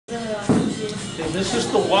Okay, this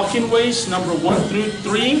is the walking ways, number 1 through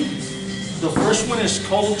 3. The first one is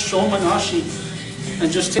called Shomanashi.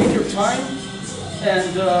 And just take your time.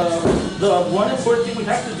 And the one important thing we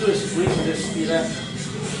have to do is breathe, respirar.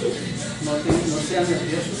 No sean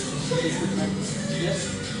nerviosos.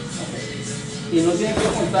 Yes? Okay. Y no tienen que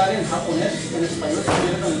contar en japonés, en español, si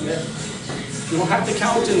quieren en inglés. You don't have to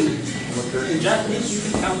count in Japanese, you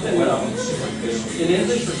can count in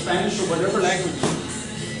English or Spanish or whatever language.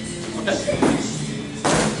 Okay.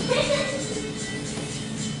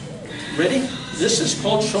 Ready? This is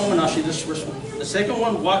called Shomanashi, this first one. The second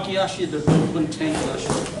one, Wakiashi, the third one, Tenkurashi.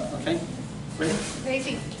 Okay? Ready?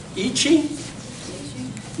 Ready. Ichi,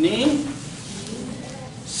 Ni,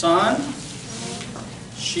 San,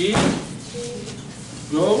 Shi,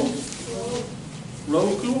 Go,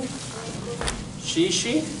 Roku,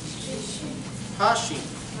 Shishi, Hashi.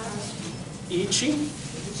 Ichi,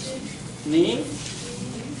 Ni,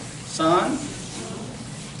 San,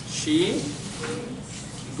 Shi,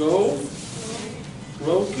 Go,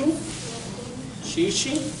 Roku,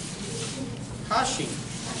 Shishi, Hashi.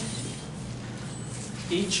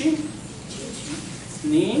 Ichi,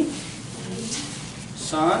 Ni,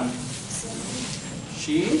 San,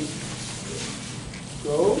 Shi,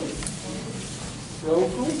 Go,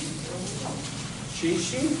 Roku,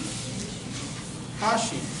 Shishi,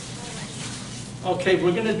 Hashi. Okay,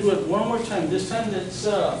 we're going to do it one more time. This time let's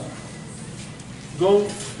go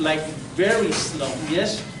like very slow.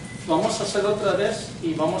 Yes? Vamos a hacerlo otra vez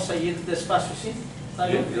y vamos a ir despacio, ¿sí? ¿Está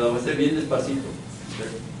bien? Y lo vamos a hacer bien despacito.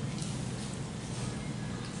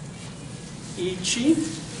 Ichi,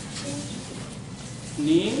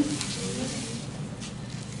 Ni,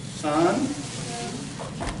 San,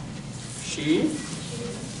 Shi,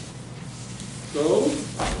 Go,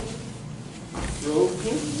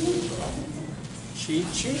 Roku,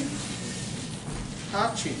 Shichi,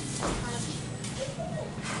 Hachi.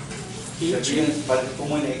 Ichi, Parece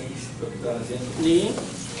como en X lo que están haciendo. Ni,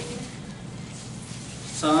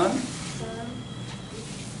 San,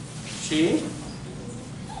 Shi,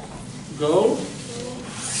 Go,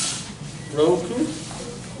 Roku,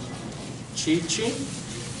 Chichi,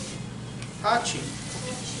 Hachi.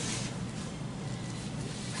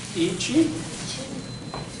 Ichi,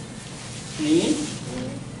 Ni,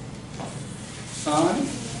 San,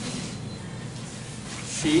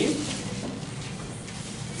 Shi,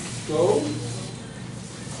 Go,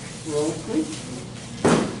 Roku,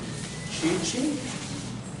 Chichi,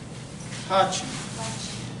 Hachi.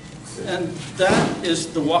 And that is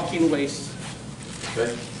the walking ways.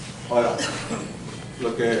 Okay. Ahora,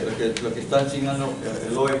 lo que está enseñando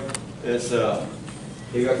el hoy es,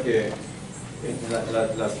 diga que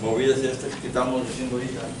las movidas estas que estamos haciendo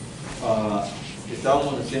ahorita,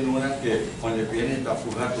 estábamos haciendo una que cuando viene a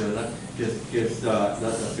fujarte, ¿verdad? Que es la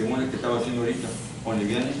segunda que estaba haciendo ahorita, cuando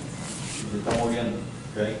viene se está moviendo,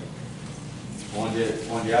 ¿okay?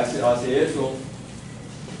 Donde hace eso,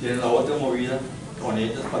 tiene la otra movida, cuando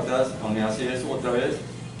entras para atrás, donde hace eso otra vez,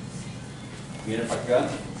 viene para acá,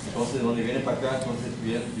 entonces donde viene para acá, entonces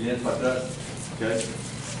viene para atrás, ¿okay?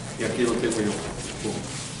 Y aquí lo tengo yo,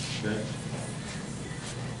 ¿okay?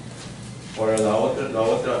 Ahora la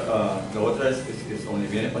otra es donde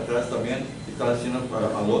viene para atrás también, está haciendo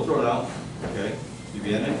al otro lado, ¿okay? Y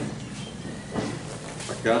viene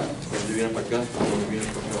para acá, donde viene para acá, donde viene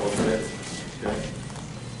para acá otra vez, ¿okay?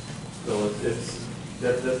 So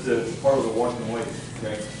that's part of the walking way,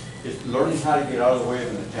 okay? It's learning how to get out of the way of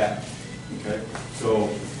an attack, okay? So,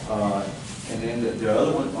 and then the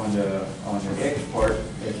other one on the X part,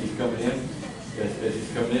 as he's coming in,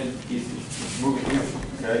 he's moving here,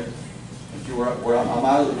 okay? And see where I'm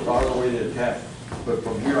out of the way to attack, but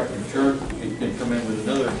from here I can turn and come in with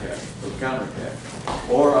another attack or counter attack,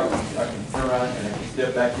 or I can turn around and I can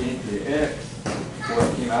step back into the X where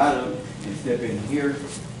I came out of and step in here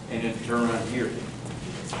and then turn around here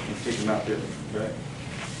and take them out there, okay?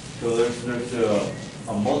 So there's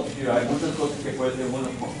a multitude, hay muchas cosas que puede ser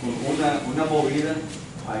una movida,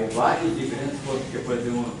 hay varias diferentes cosas que puede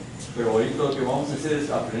ser uno, pero ahorita lo que vamos a hacer es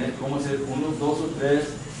aprender cómo hacer unos, dos o tres,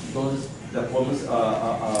 entonces la podemos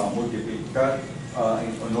multiplicar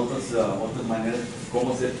en otras maneras,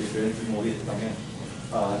 cómo hacer diferentes movidas también.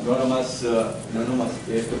 No nomás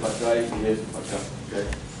esto para acá y esto para acá, okay?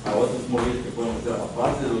 Hay otras movidas que podemos hacer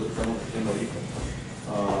aparte de lo que estamos haciendo ahorita.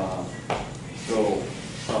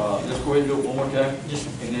 Let's go ahead and do it one more time,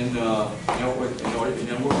 and then, lo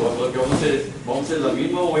que vamos a hacer es, vamos a hacer la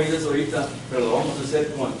misma movidas ahorita, pero lo vamos a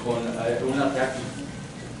hacer con un ataque,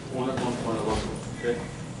 una con el otro, okay?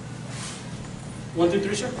 1, 2,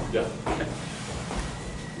 3, sir? Yeah. Okay.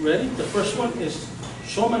 Ready? The first one is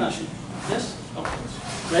Shomanashi. Yes? Okay.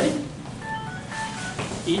 Ready?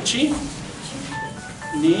 Ichi,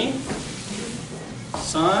 ni,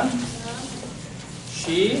 san,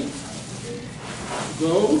 shi,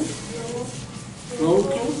 go,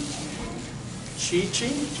 roku, chichi,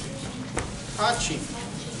 hachi.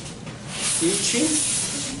 Ichi,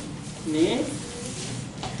 ni,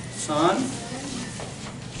 san,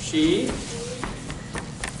 shi,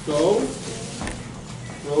 go,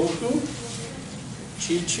 roku,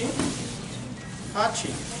 chichi, hachi.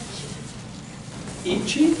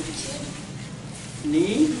 Ichi,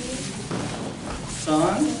 ni,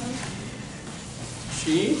 san,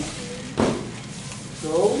 shi,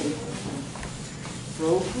 go,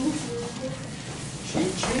 roku,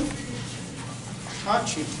 chichi,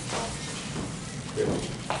 hachi.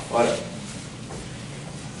 Ahora,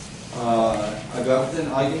 agarren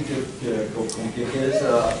a alguien con que quieres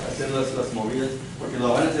hacer las movidas, porque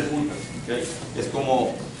lo van a hacer juntas, ¿okay? Es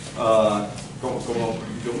como,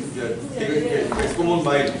 es como un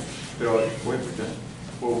baile, pero voy a explicar.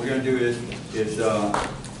 What we're going to do is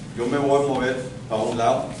yo me voy a mover para un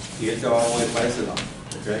lado y él se va a mover para ese lado,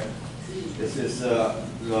 ¿okay? Ese es, él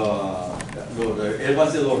va a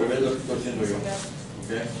hacer lo revés de lo que estoy haciendo yo,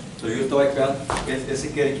 ¿okay? So yo estoy acá, él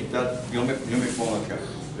se quiere quitar, yo me pongo acá,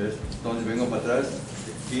 ¿ves? Entonces vengo para atrás,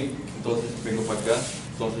 aquí, entonces vengo para acá,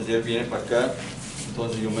 entonces él viene para acá,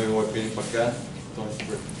 entonces yo me voy viene para acá, entonces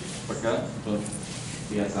para acá, entonces,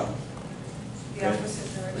 y ya está.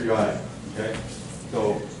 Okay? So,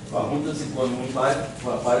 júntense con un par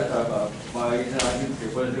para ir a alguien que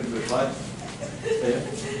puede ser un par.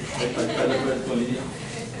 Ahí está la con línea.